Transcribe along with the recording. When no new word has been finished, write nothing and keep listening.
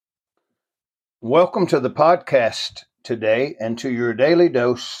Welcome to the podcast today and to your daily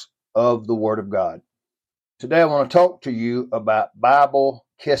dose of the Word of God. Today I want to talk to you about Bible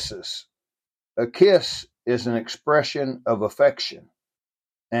kisses. A kiss is an expression of affection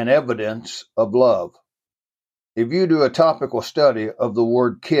and evidence of love. If you do a topical study of the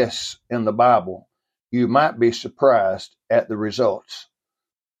word kiss in the Bible, you might be surprised at the results.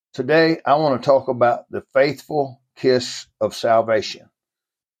 Today I want to talk about the faithful kiss of salvation.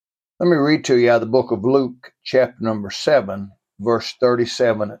 Let me read to you out of the book of Luke, chapter number 7, verse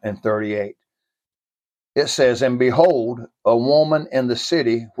 37 and 38. It says, "And behold, a woman in the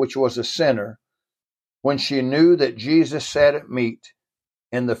city, which was a sinner, when she knew that Jesus sat at meat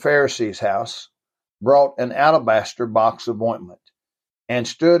in the Pharisee's house, brought an alabaster box of ointment, and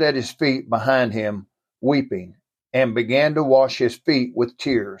stood at his feet behind him, weeping, and began to wash his feet with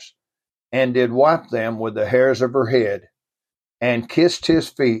tears, and did wipe them with the hairs of her head, and kissed his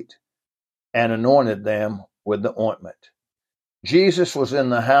feet, and anointed them with the ointment." Jesus was in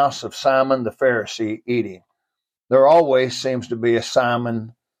the house of Simon the Pharisee eating. There always seems to be a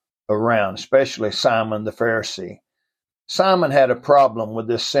Simon around, especially Simon the Pharisee. Simon had a problem with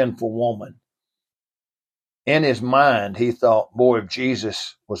this sinful woman. In his mind, he thought, boy, if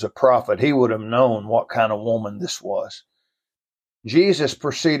Jesus was a prophet, he would have known what kind of woman this was. Jesus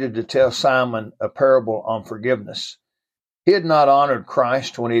proceeded to tell Simon a parable on forgiveness. He had not honored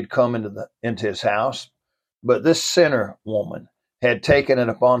Christ when he had come into his house, but this sinner woman had taken it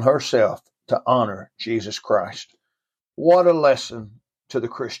upon herself to honor Jesus Christ. What a lesson to the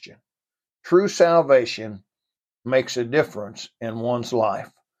Christian. True salvation makes a difference in one's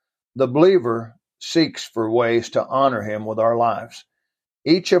life. The believer seeks for ways to honor him with our lives.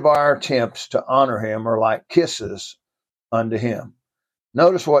 Each of our attempts to honor him are like kisses unto him.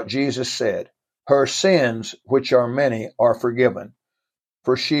 Notice what Jesus said. Her sins, which are many, are forgiven.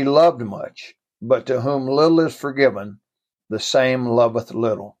 For she loved much, but to whom little is forgiven, the same loveth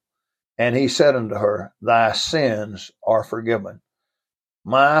little. And he said unto her, Thy sins are forgiven.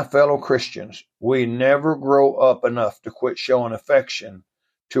 My fellow Christians, we never grow up enough to quit showing affection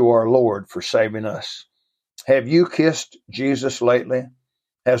to our Lord for saving us. Have you kissed Jesus lately?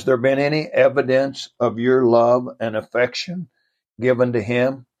 Has there been any evidence of your love and affection given to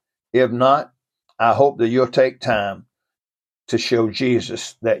him? If not, I hope that you'll take time to show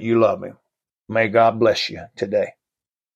Jesus that you love him. May God bless you today.